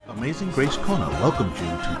Amazing Grace Kona welcomes you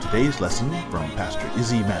to today's lesson from Pastor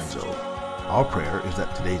Izzy Manzo. Our prayer is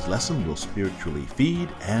that today's lesson will spiritually feed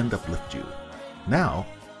and uplift you. Now,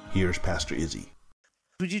 here's Pastor Izzy.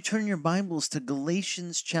 Would you turn your Bibles to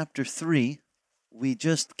Galatians chapter 3? We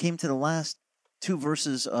just came to the last two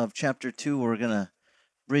verses of chapter 2. We're going to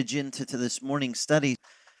bridge into this morning's study.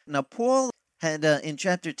 Now, Paul had, in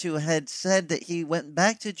chapter 2, had said that he went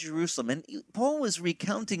back to Jerusalem, and Paul was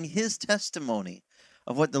recounting his testimony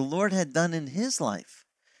of what the Lord had done in his life,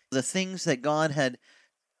 the things that God had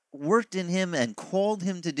worked in him and called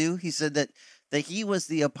him to do. He said that he was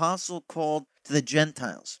the apostle called to the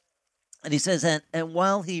Gentiles. And he says, and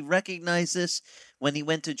while he recognized this, when he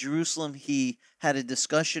went to Jerusalem, he had a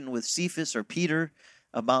discussion with Cephas or Peter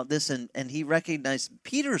about this, and he recognized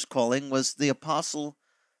Peter's calling was the apostle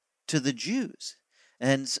to the Jews.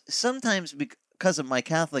 And sometimes because of my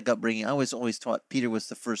Catholic upbringing, I was always taught Peter was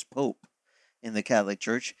the first pope in the Catholic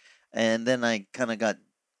Church. And then I kind of got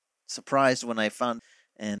surprised when I found,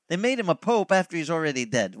 and they made him a pope after he's already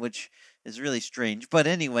dead, which is really strange. But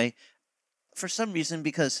anyway, for some reason,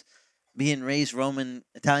 because being raised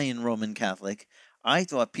Italian Roman Catholic, I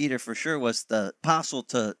thought Peter for sure was the apostle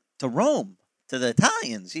to Rome, to the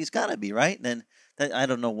Italians. He's got to be, right? And then I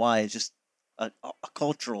don't know why. It's just a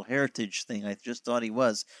cultural heritage thing. I just thought he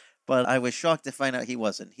was. But I was shocked to find out he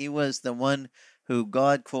wasn't. He was the one who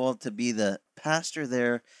God called to be the pastor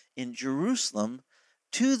there in Jerusalem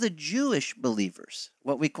to the Jewish believers,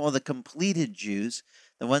 what we call the completed Jews,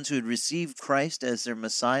 the ones who had received Christ as their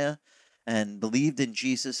Messiah and believed in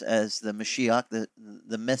Jesus as the Mashiach,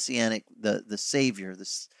 the Messianic, the Savior, the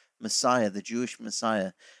Messiah, the Jewish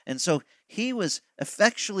Messiah. And so he was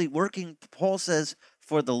effectually working, Paul says,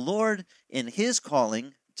 for the Lord in his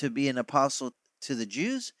calling to be an apostle to the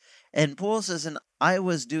Jews. And Paul says, and I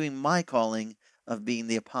was doing my calling of being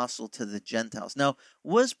the apostle to the Gentiles. Now,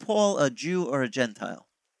 was Paul a Jew or a Gentile?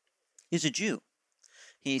 He's a Jew.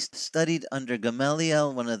 He studied under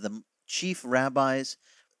Gamaliel, one of the chief rabbis.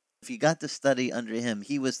 If you got to study under him,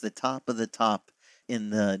 he was the top of the top in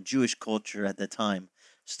the Jewish culture at the time,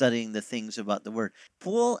 studying the things about the word.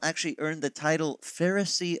 Paul actually earned the title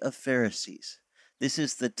Pharisee of Pharisees. This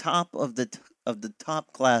is the top of the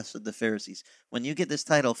top class of the Pharisees. When you get this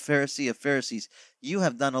title, Pharisee of Pharisees, you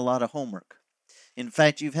have done a lot of homework. In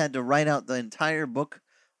fact, you've had to write out the entire book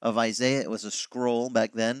of Isaiah. It was a scroll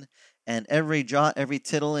back then. And every jot, every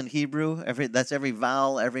tittle in Hebrew, that's every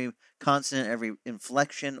vowel, every consonant, every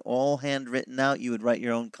inflection, all handwritten out. You would write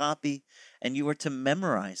your own copy, and you were to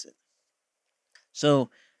memorize it. So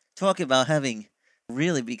talk about having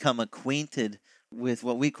really become acquainted with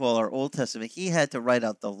what we call our Old Testament. He had to write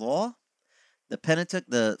out the law, the Pentateuch,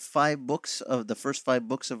 the first 5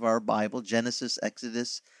 books of our Bible, Genesis,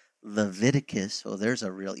 Exodus, Leviticus, there's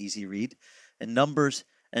a real easy read, and Numbers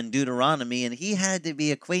and Deuteronomy, and he had to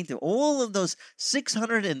be acquainted with all of those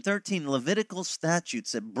 613 Levitical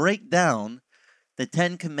statutes that break down the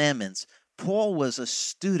 10 Commandments. Paul was a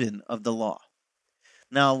student of the law.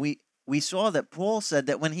 Now, we saw that Paul said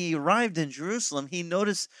that when he arrived in Jerusalem, he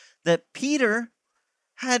noticed that Peter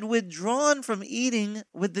had withdrawn from eating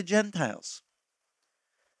with the Gentiles.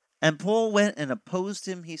 And Paul went and opposed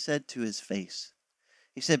him, he said, to his face.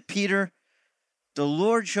 He said, Peter, the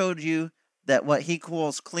Lord showed you that what he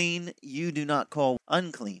calls clean, you do not call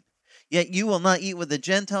unclean. Yet you will not eat with the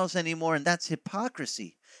Gentiles anymore, and that's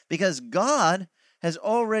hypocrisy. Because God has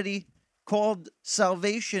already called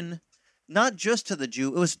salvation not just to the Jew,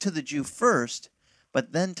 it was to the Jew first,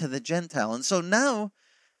 but then to the Gentile. And so now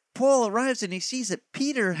Paul arrives and he sees that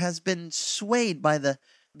Peter has been swayed by the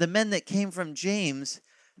men that came from James,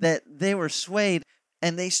 that they were swayed,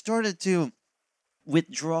 and they started to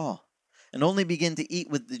withdraw and only begin to eat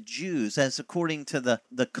with the Jews as according to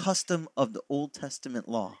the custom of the Old Testament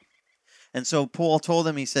law. And so Paul told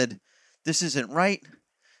them, he said, this isn't right.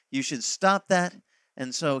 You should stop that.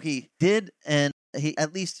 And so he did, and he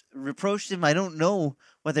at least reproached him. I don't know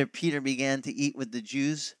whether Peter began to eat with the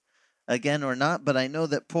Jews again or not, but I know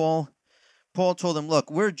that Paul told him,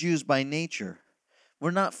 look, we're Jews by nature.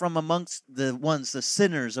 We're not from amongst the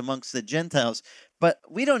sinners amongst the Gentiles, but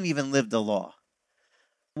we don't even live the law.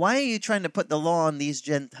 Why are you trying to put the law on these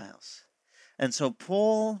Gentiles? And so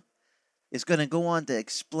Paul is going to go on to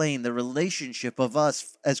explain the relationship of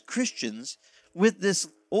us as Christians with this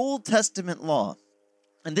Old Testament law.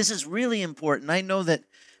 And this is really important. I know that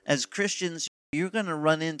as Christians, you're going to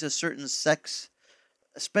run into certain sects,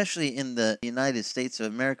 especially in the United States of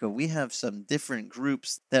America. We have some different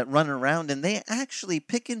groups that run around, and they actually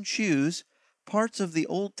pick and choose parts of the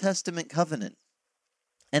Old Testament covenant.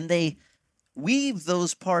 And they weave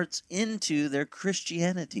those parts into their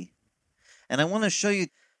Christianity. And I want to show you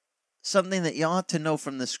something that you ought to know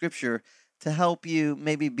from the scripture to help you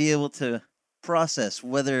maybe be able to process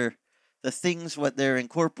whether the things what they're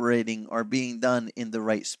incorporating are being done in the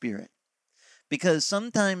right spirit. Because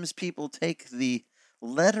sometimes people take the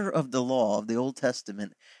letter of the law of the Old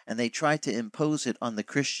Testament and they try to impose it on the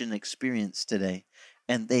Christian experience today,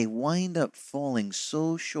 and they wind up falling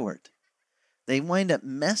so short. They wind up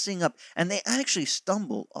messing up, and they actually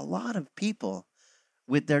stumble a lot of people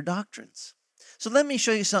with their doctrines. So let me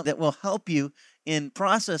show you something that will help you in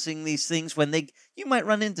processing these things when you might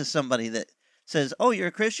run into somebody that says, "Oh, you're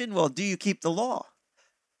a Christian? Well, do you keep the law?"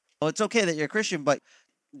 Well, it's okay that you're a Christian, but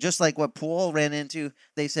just like what Paul ran into,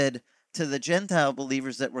 they said to the Gentile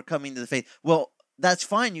believers that were coming to the faith, "Well, that's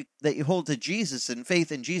fine that you hold to Jesus and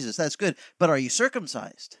faith in Jesus. That's good. But are you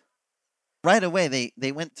circumcised?" Right away,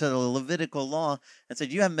 they went to the Levitical law and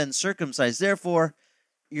said, "You haven't been circumcised. Therefore,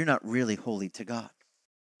 you're not really holy to God."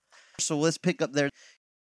 So let's pick up there.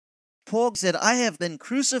 Paul said, "I have been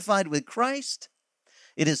crucified with Christ.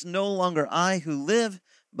 It is no longer I who live,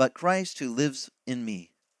 but Christ who lives in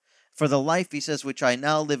me. For the life," he says, "which I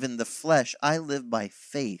now live in the flesh, I live by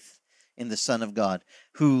faith in the Son of God,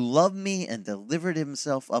 who loved me and delivered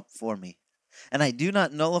himself up for me. And I do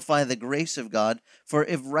not nullify the grace of God, for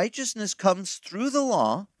if righteousness comes through the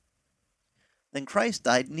law, then Christ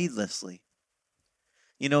died needlessly."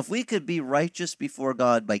 You know, if we could be righteous before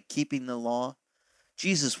God by keeping the law,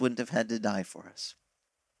 Jesus wouldn't have had to die for us.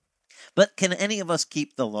 But can any of us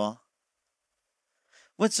keep the law?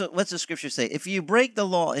 What's the scripture say? If you break the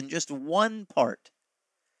law in just one part,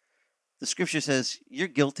 the scripture says you're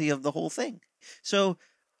guilty of the whole thing. So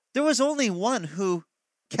there was only one who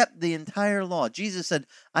kept the entire law. Jesus said,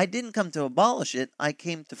 "I didn't come to abolish it, I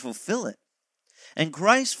came to fulfill it." And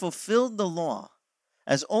Christ fulfilled the law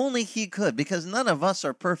as only he could, because none of us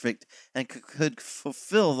are perfect and could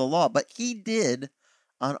fulfill the law, but he did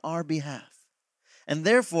on our behalf. And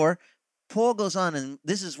therefore, Paul goes on, and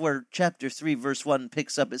this is where chapter 3, verse 1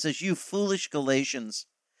 picks up. It says, "You foolish Galatians."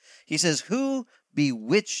 He says, "Who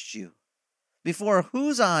bewitched you? Before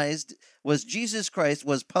whose eyes was Jesus Christ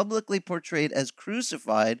was publicly portrayed as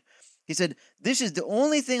crucified?" He said, "This is the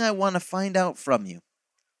only thing I want to find out from you.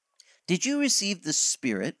 Did you receive the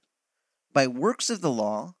Spirit by works of the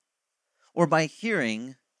law or by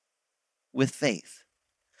hearing with faith?"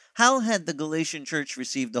 How had the Galatian church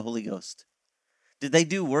received the Holy Ghost? Did they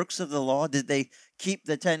do works of the law? Did they keep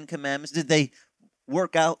the 10 Commandments? Did they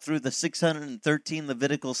work out through the 613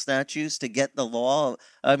 Levitical statutes to get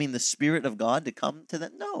the Spirit of God to come to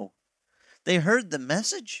them? No. They heard the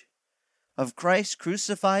message of Christ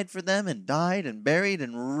crucified for them and died and buried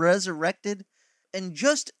and resurrected. And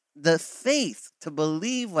just the faith to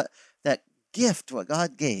believe that gift, what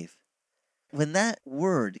God gave, when that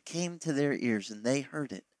word came to their ears and they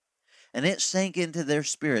heard it, and it sank into their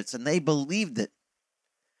spirits and they believed it,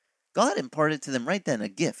 God imparted to them right then a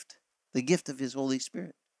gift, the gift of his Holy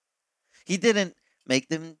Spirit. He didn't make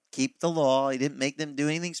them keep the law. He didn't make them do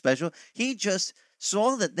anything special. He just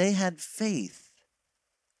saw that they had faith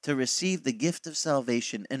to receive the gift of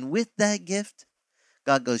salvation. And with that gift,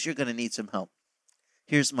 God goes, "You're going to need some help.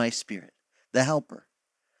 Here's my Spirit, the helper,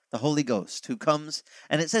 the Holy Ghost, who comes."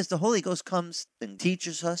 And it says the Holy Ghost comes and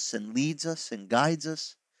teaches us and leads us and guides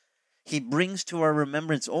us. He brings to our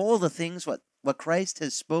remembrance all the things what Christ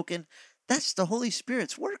has spoken. That's the Holy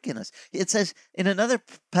Spirit's work in us. It says in another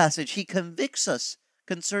passage, he convicts us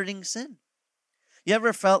concerning sin. You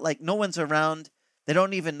ever felt like no one's around? They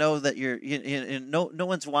don't even know that no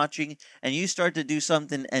one's watching, and you start to do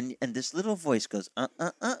something, and this little voice goes,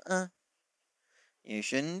 "You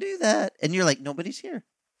shouldn't do that." And you're like, nobody's here.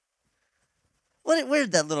 Where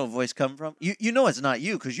did that little voice come from? You know it's not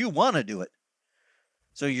you because you want to do it.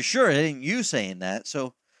 So you're sure it ain't you saying that.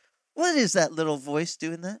 So what is that little voice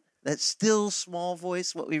doing that? That still small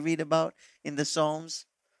voice, what we read about in the Psalms?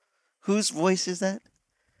 Whose voice is that?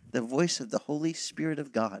 The voice of the Holy Spirit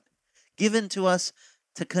of God, given to us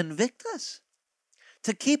to convict us,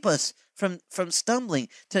 to keep us from stumbling,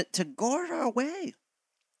 to guard our way.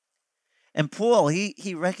 And Paul,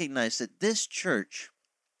 he recognized that this church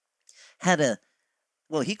had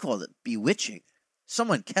he called it bewitching.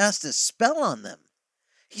 Someone cast a spell on them.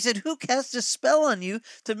 He said, "Who cast a spell on you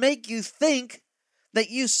to make you think that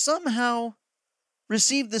you somehow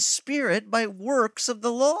received the Spirit by works of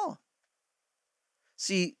the law?"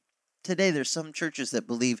 See, today there's some churches that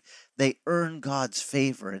believe they earn God's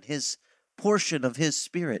favor and his portion of his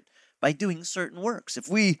Spirit by doing certain works. If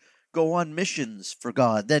we go on missions for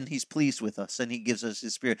God, then he's pleased with us and he gives us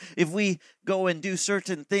his Spirit. If we go and do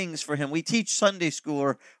certain things for him, we teach Sunday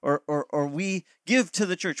school or we give to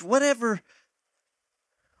the church, whatever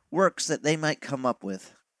works that they might come up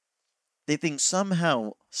with, They think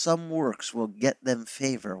somehow some works will get them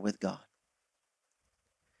favor with God.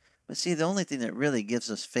 But see, the only thing that really gives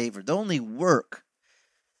us favor, the only work,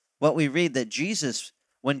 what we read that Jesus,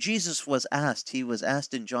 when Jesus was asked, he was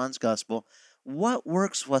asked in John's Gospel, what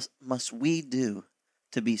works must we do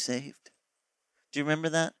to be saved? Do you remember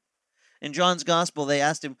that? In John's Gospel, they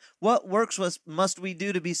asked him, what works must we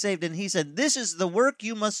do to be saved? And he said, this is the work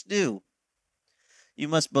you must do. You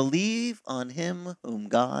must believe on him whom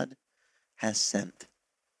God has sent.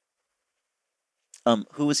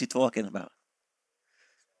 Who was he talking about?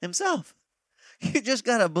 Himself. You just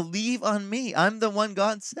got to believe on me. I'm the one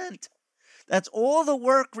God sent. That's all the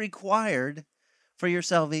work required for your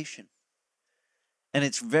salvation. And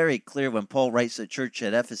it's very clear when Paul writes to the church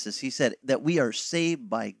at Ephesus, he said that we are saved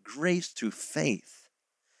by grace through faith.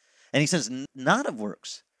 And he says, not of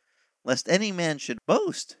works, lest any man should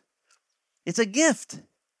boast. It's a gift.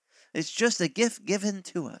 It's just a gift given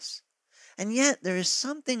to us. And yet there is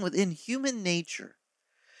something within human nature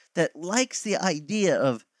that likes the idea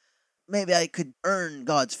of maybe I could earn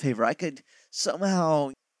God's favor. I could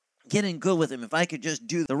somehow get in good with him if I could just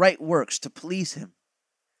do the right works to please him.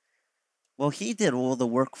 Well, he did all the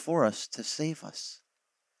work for us to save us.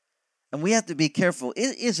 And we have to be careful.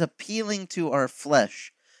 It is appealing to our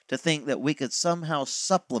flesh to think that we could somehow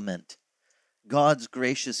supplement God's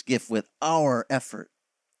gracious gift with our effort.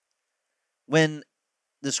 When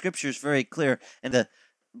the scripture is very clear, and the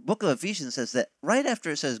book of Ephesians says that right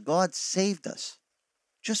after it says God saved us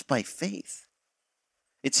just by faith.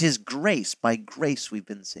 It's his grace. By grace we've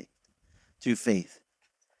been saved through faith,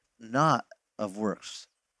 not of works.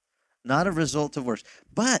 Not a result of works.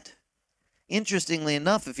 But, interestingly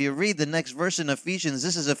enough, if you read the next verse in Ephesians,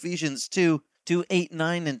 this is Ephesians 2, 8,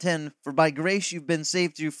 9, and 10. For by grace you've been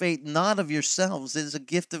saved through faith, not of yourselves. It is a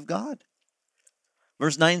gift of God.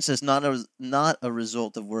 Verse 9 says, not a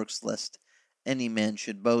result of works, lest any man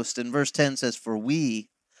should boast. And verse 10 says, for we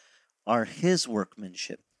are his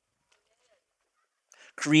workmanship,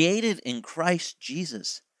 created in Christ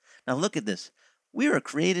Jesus. Now look at this. We were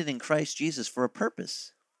created in Christ Jesus for a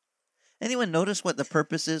purpose. Anyone notice what the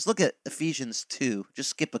purpose is? Look at Ephesians 2.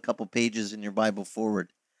 Just skip a couple pages in your Bible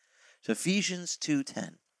forward. So Ephesians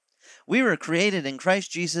 2:10. We were created in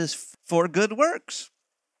Christ Jesus for good works,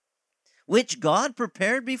 which God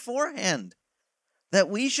prepared beforehand, that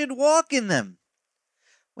we should walk in them.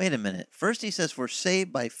 Wait a minute. First he says we're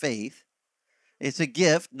saved by faith. It's a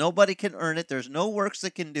gift. Nobody can earn it. There's no works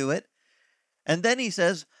that can do it. And then he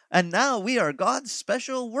says, and now we are God's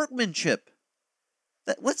special workmanship.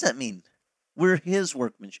 What's that mean? We're his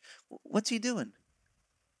workmanship. What's he doing?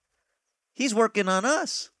 He's working on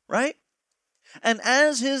us, right? And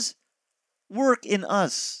as his work in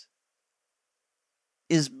us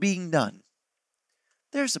is being done,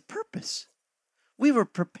 there's a purpose. We were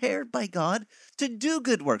prepared by God to do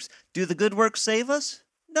good works. Do the good works save us?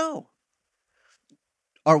 No.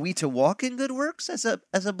 Are we to walk in good works as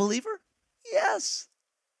a believer? Yes.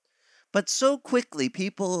 But so quickly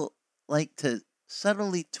people like to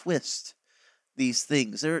subtly twist these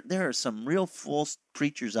things. There are some real false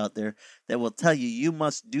preachers out there that will tell you you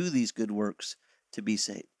must do these good works to be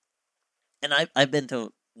saved. And I've been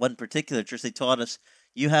to one particular church. They taught us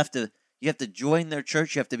you have to join their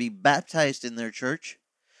church. You have to be baptized in their church.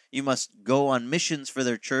 You must go on missions for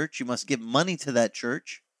their church. You must give money to that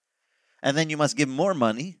church. And then you must give more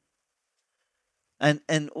money.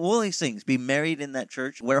 And all these things. Be married in that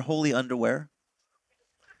church. Wear holy underwear.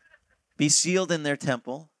 Be sealed in their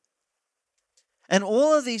temple. And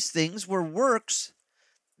all of these things were works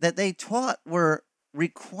that they taught were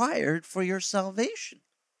required for your salvation.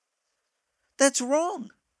 That's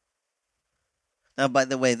wrong. Now, by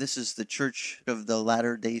the way, this is the Church of the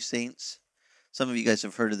Latter-day Saints. Some of you guys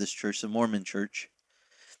have heard of this church, the Mormon church.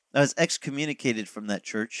 I was excommunicated from that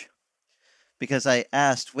church because I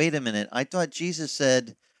asked, wait a minute, I thought Jesus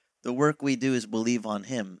said the work we do is believe on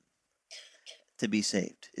him to be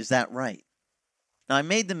saved. Is that right? Now, I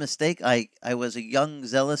made the mistake. I was a young,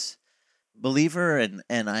 zealous believer,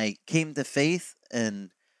 and I came to faith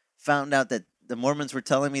and found out that the Mormons were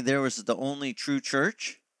telling me there was the only true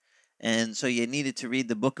church. And so you needed to read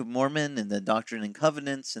the Book of Mormon and the Doctrine and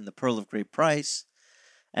Covenants and the Pearl of Great Price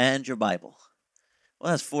and your Bible.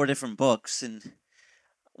 Well, that's 4 different books. And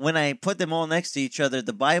when I put them all next to each other,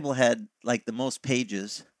 the Bible had like the most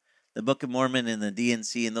pages. The Book of Mormon and the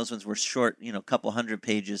D&C, and those ones were short, a couple hundred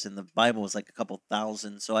pages, and the Bible was like a couple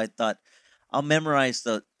thousand. So I thought, I'll memorize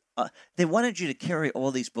they wanted you to carry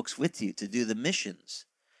all these books with you to do the missions.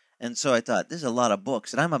 And so I thought, there's a lot of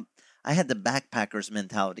books. And I had the backpacker's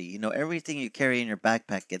mentality. Everything you carry in your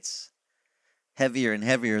backpack gets heavier and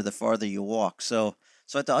heavier the farther you walk. So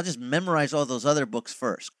So I thought I'll just memorize all those other books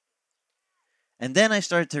first. And then I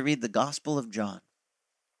started to read the Gospel of John.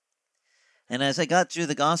 And as I got through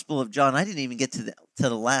the Gospel of John, I didn't even get to the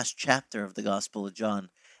last chapter of the Gospel of John.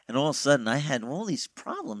 And all of a sudden, I had all these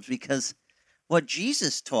problems because what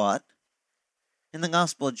Jesus taught in the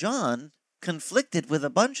Gospel of John conflicted with a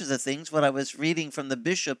bunch of the things what I was reading from the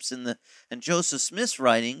bishops and Joseph Smith's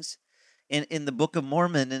writings in the Book of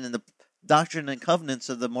Mormon and in the Doctrine and Covenants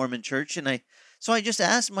of the Mormon Church. So I just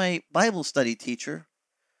asked my Bible study teacher,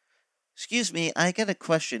 "Excuse me, I got a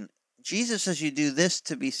question. Jesus says you do this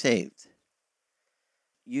to be saved.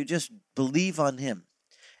 You just believe on him."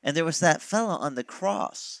 And there was that fellow on the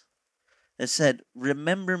cross that said,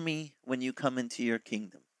 "Remember me when you come into your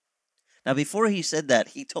kingdom." Now, before he said that,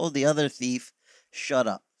 he told the other thief, "Shut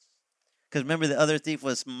up." Because remember, the other thief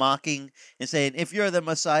was mocking and saying, "If you're the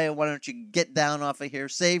Messiah, why don't you get down off of here,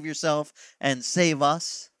 save yourself, and save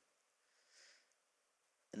us?"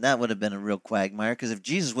 And that would have been a real quagmire, because if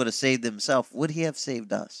Jesus would have saved himself, would he have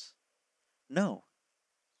saved us? No.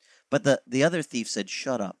 But the other thief said,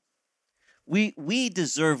 "Shut up. We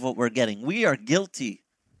deserve what we're getting. We are guilty.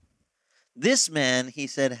 This man," he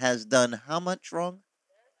said, "has done how much wrong?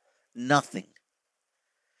 Nothing."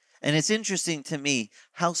 And it's interesting to me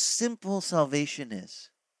how simple salvation is.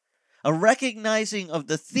 A recognizing of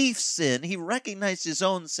the thief's sin, he recognized his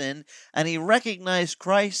own sin, and he recognized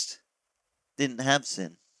Christ didn't have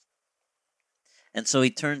sin. And so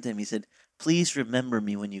he turned to him, he said, "Please remember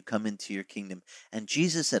me when you come into your kingdom." And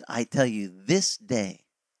Jesus said, "I tell you, this day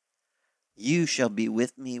you shall be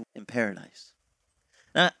with me in paradise."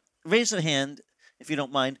 Now, raise a hand, if you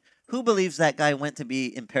don't mind. Who believes that guy went to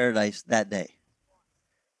be in paradise that day?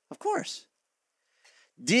 Of course.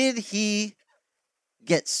 Did he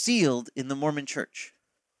get sealed in the Mormon church?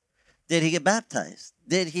 Did he get baptized?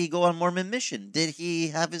 Did he go on Mormon mission? Did he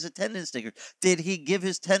have his attendance sticker? Did he give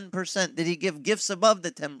his 10%? Did he give gifts above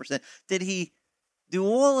the 10%? Did he do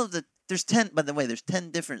all of the... There's 10, by the way, there's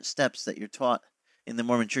 10 different steps that you're taught in the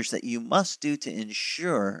Mormon church that you must do to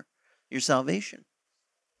ensure your salvation.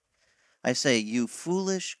 I say, you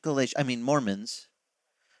foolish Mormons,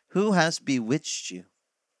 who has bewitched you?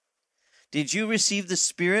 Did you receive the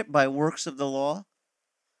Spirit by works of the law?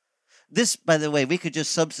 This, by the way, we could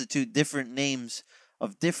just substitute different names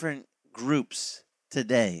of different groups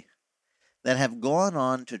today that have gone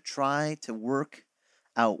on to try to work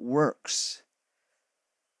out works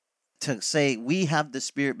to say we have the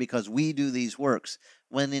Spirit because we do these works,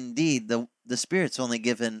 when indeed the Spirit's only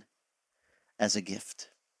given as a gift.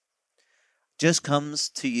 Just comes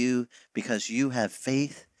to you because you have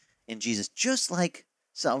faith in Jesus. Just like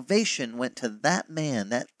salvation went to that man,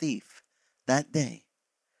 that thief, that day.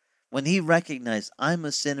 When he recognized, I'm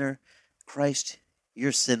a sinner, Christ,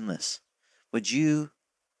 you're sinless. Would you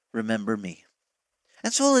remember me?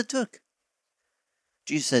 That's all it took.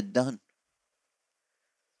 Jesus said, done.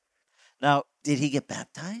 Now, did he get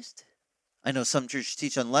baptized? I know some churches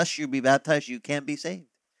teach unless you be baptized, you can't be saved.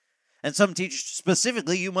 And some teach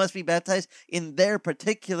specifically you must be baptized in their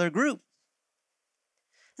particular group.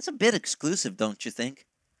 That's a bit exclusive, don't you think?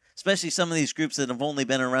 Especially some of these groups that have only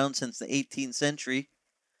been around since the 18th century.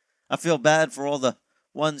 I feel bad for all the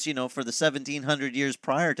ones, for the 1700 years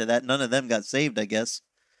prior to that. None of them got saved, I guess.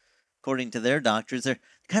 According to their doctrines, they're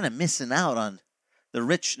kind of missing out on the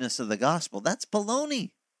richness of the gospel. That's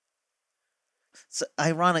baloney. It's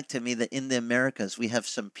ironic to me that in the Americas, we have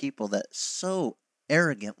some people that so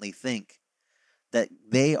arrogantly think that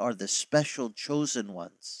they are the special chosen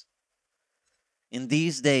ones. In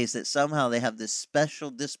these days, that somehow they have this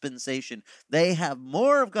special dispensation. They have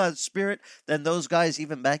more of God's Spirit than those guys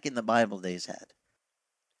even back in the Bible days had.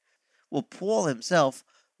 Well, Paul himself,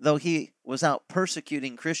 though he was out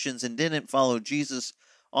persecuting Christians and didn't follow Jesus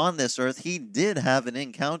on this earth, he did have an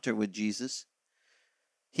encounter with Jesus.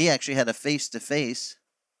 He actually had a face-to-face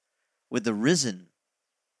with the risen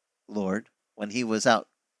Lord when he was out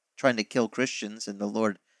trying to kill Christians, and the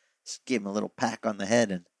Lord gave him a little pack on the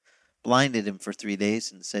head and blinded him for 3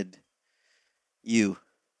 days and said, "You,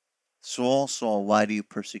 Saul, Saul, why do you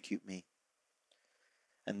persecute me?"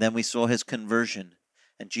 And then we saw his conversion,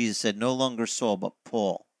 and Jesus said, "No longer Saul, but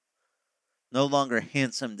Paul. No longer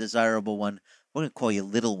handsome, desirable one. We're going to call you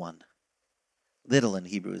little one." Little in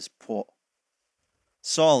Hebrew is Paul.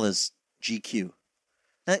 Saul is GQ.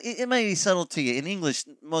 Now, it may be subtle to you. In English,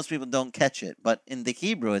 most people don't catch it, but in the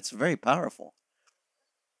Hebrew, it's very powerful.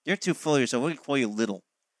 You're too full of yourself. We're going to call you little.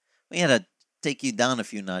 We had to take you down a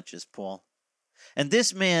few notches, Paul. And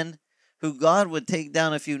this man, who God would take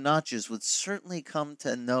down a few notches, would certainly come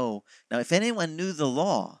to know. Now, if anyone knew the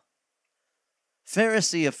law,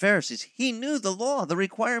 Pharisee of Pharisees, he knew the law, the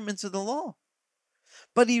requirements of the law.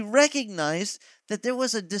 But he recognized that there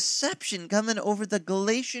was a deception coming over the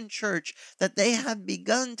Galatian church, that they had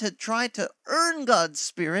begun to try to earn God's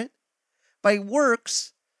Spirit by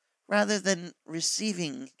works rather than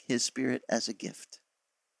receiving his Spirit as a gift.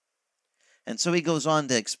 And so he goes on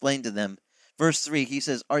to explain to them. Verse 3, he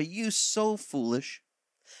says, "Are you so foolish?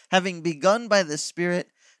 Having begun by the Spirit,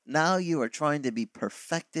 now you are trying to be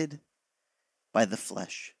perfected by the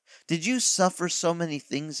flesh. Did you suffer so many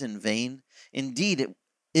things in vain? Indeed,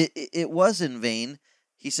 it was in vain."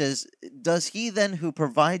 He says, "Does he then who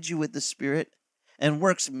provides you with the Spirit and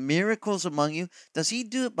works miracles among you, does he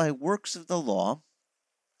do it by works of the law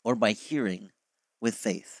or by hearing with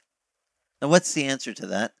faith?" Now, what's the answer to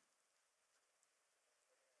that?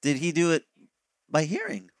 Did he do it by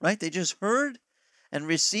hearing, right? They just heard and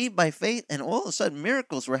received by faith, and all of a sudden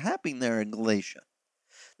miracles were happening there in Galatia.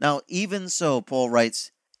 Now, even so, Paul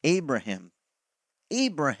writes, Abraham,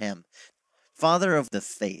 father of the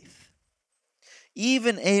faith.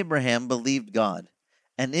 Even Abraham believed God,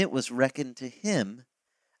 and it was reckoned to him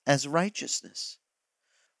as righteousness.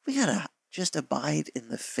 We got to just abide in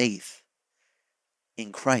the faith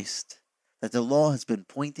in Christ that the law has been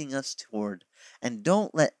pointing us toward, and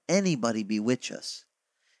don't let anybody bewitch us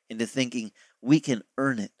into thinking we can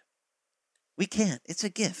earn it. We can't. It's a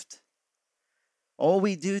gift. All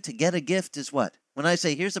we do to get a gift is what? When I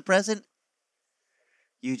say, here's a present,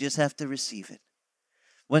 you just have to receive it.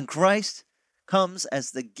 When Christ comes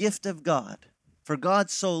as the gift of God, for God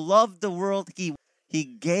so loved the world, he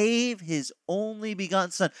gave his only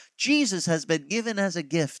begotten Son. Jesus has been given as a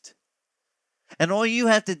gift. And all you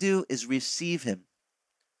have to do is receive him.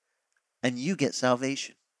 And you get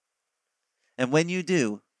salvation. And when you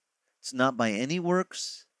do, it's not by any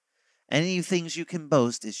works, any things you can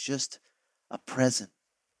boast. It's just a present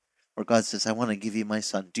where God says, I want to give you my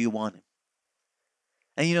Son. Do you want him?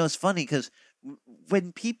 And it's funny because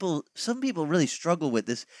when some people really struggle with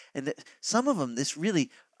this, and some of them,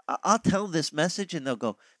 I'll tell this message and they'll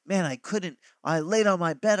go, man, I laid on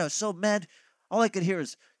my bed, I was so mad. All I could hear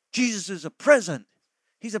is, Jesus is a present.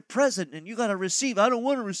 He's a present and you got to receive. I don't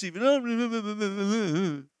want to receive it.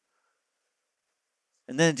 And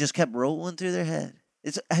then it just kept rolling through their head.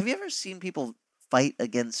 Have you ever seen people fight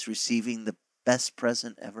against receiving the best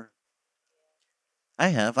present ever? I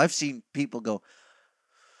have. I've seen people go,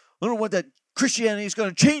 I don't know what that Christianity is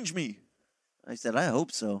going to change me. I said, I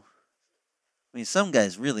hope so. I mean, some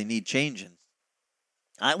guys really need changing.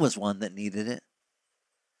 I was one that needed it.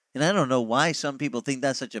 And I don't know why some people think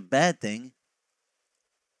that's such a bad thing.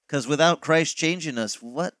 Because without Christ changing us,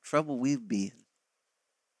 what trouble we'd be in.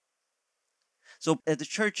 So at the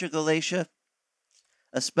church of Galatia,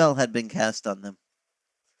 a spell had been cast on them.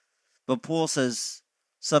 But Paul says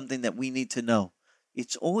something that we need to know.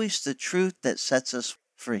 It's always the truth that sets us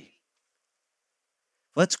free.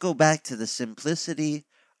 Let's go back to the simplicity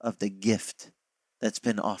of the gift that's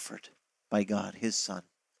been offered by God, his Son.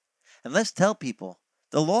 And let's tell people,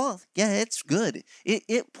 the law, yeah, it's good.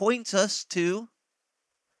 It points us to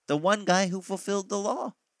the one guy who fulfilled the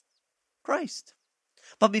law, Christ.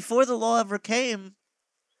 But before the law ever came,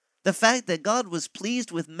 the fact that God was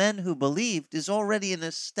pleased with men who believed is already an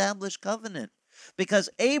established covenant. Because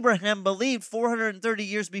Abraham believed 430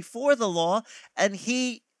 years before the law, and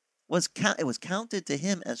it was counted to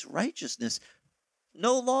him as righteousness,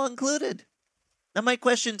 no law included. Now my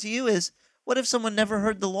question to you is, what if someone never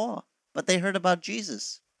heard the law, but they heard about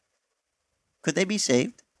Jesus? Could they be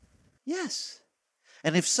saved? Yes.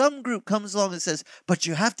 And if some group comes along and says, but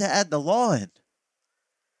you have to add the law in.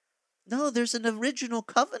 No, there's an original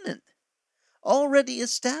covenant already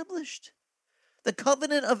established. The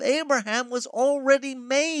covenant of Abraham was already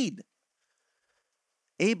made.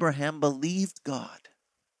 Abraham believed God,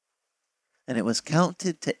 and it was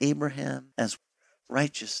counted to Abraham as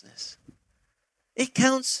righteousness. It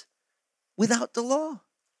counts without the law.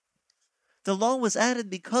 The law was added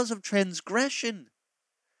because of transgression.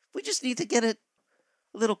 We just need to get a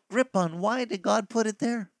little grip on why did God put it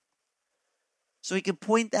there. So he could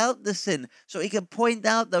point out the sin. So he could point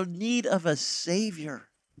out the need of a Savior.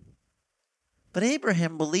 But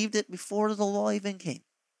Abraham believed it before the law even came.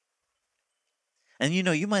 And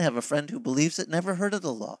you might have a friend who believes it, never heard of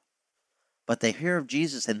the law. But they hear of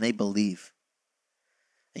Jesus and they believe.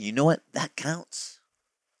 And you know what? That counts.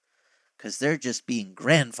 Because they're just being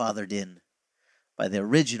grandfathered in by the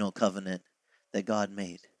original covenant that God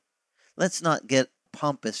made. Let's not get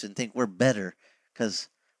pompous and think we're better because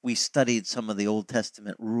we studied some of the Old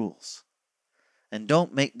Testament rules. And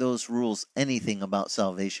don't make those rules anything about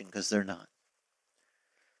salvation, because they're not.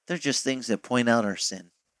 They're just things that point out our sin.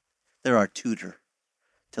 They're our tutor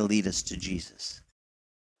to lead us to Jesus.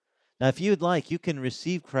 Now, if you'd like, you can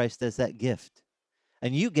receive Christ as that gift,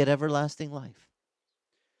 and you get everlasting life.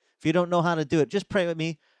 If you don't know how to do it, just pray with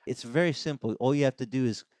me. It's very simple. All you have to do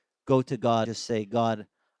is go to God. Just say, God,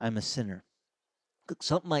 I'm a sinner.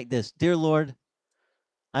 Something like this. Dear Lord,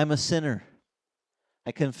 I'm a sinner.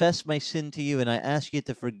 I confess my sin to you, and I ask you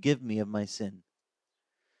to forgive me of my sin.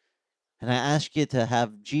 And I ask you to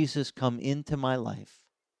have Jesus come into my life,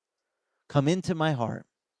 come into my heart,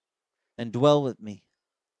 and dwell with me,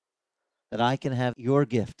 that I can have your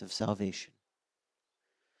gift of salvation.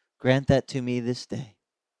 Grant that to me this day.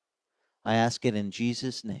 I ask it in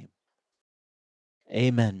Jesus' name.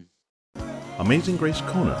 Amen. Amazing Grace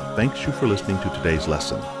Kona thanks you for listening to today's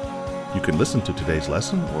lesson. You can listen to today's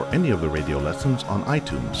lesson or any of the radio lessons on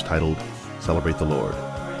iTunes titled Celebrate the Lord,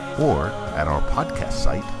 or at our podcast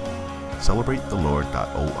site,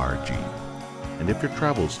 celebratethelord.org. And if your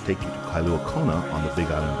travels take you to Kailua Kona on the Big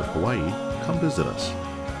Island of Hawaii, come visit us.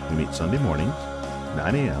 We meet Sunday mornings,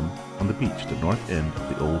 9 a.m. on the beach at the north end of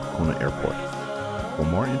the old Kona Airport. For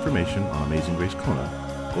more information on Amazing Grace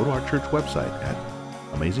Kona, go to our church website at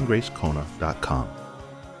amazinggracekona.com.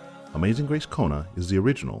 Amazing Grace Kona is the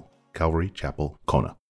original Calvary Chapel Kona.